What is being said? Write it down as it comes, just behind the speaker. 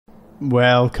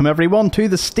Welcome everyone to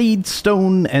the Steed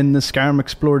Stone in the Skyrim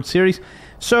Explored series.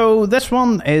 So this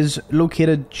one is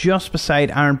located just beside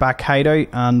Ironback Hideout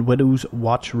and Widow's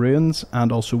Watch Ruins,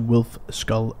 and also Wolf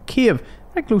Skull Cave,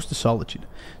 right close to Solitude.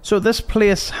 So this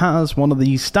place has one of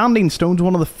these standing stones,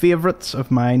 one of the favourites of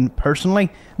mine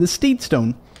personally, the Steed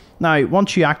Stone. Now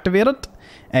once you activate it,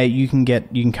 you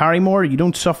can carry more, you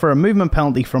don't suffer a movement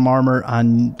penalty from armour,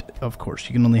 and of course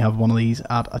you can only have one of these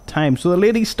at a time. So the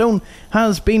Lady Stone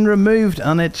has been removed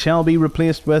and it shall be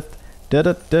replaced with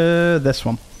this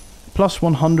one. Plus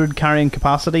 100 carrying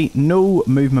capacity, no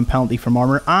movement penalty from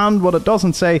armour, and what it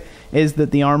doesn't say is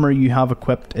that the armour you have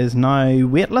equipped is now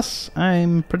weightless,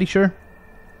 I'm pretty sure.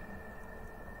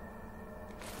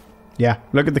 Yeah,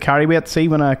 look at the carry weight, see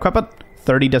when I equip it?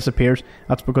 30 disappears.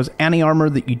 That's because any armour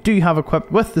that you do have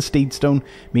equipped with the Steed Stone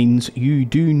means you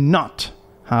do not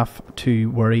have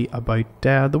to worry about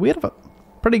the weight of it.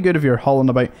 Pretty good if you're hauling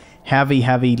about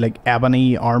heavy like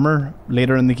ebony armour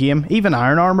later in the game. Even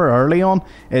iron armour early on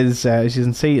is, as you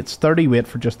can see, it's 30 weight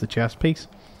for just the chest piece.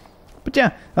 But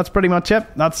yeah, that's pretty much it.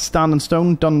 That's Standing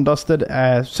Stone, done and dusted.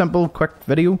 Simple, quick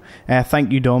video.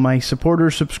 Thank you to all my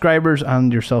supporters, subscribers,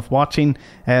 and yourself watching.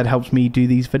 It helps me do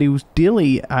these videos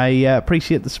daily. I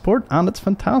appreciate the support, and it's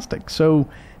fantastic. So,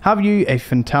 have you a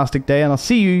fantastic day, and I'll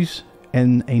see you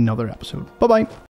in another episode. Bye-bye.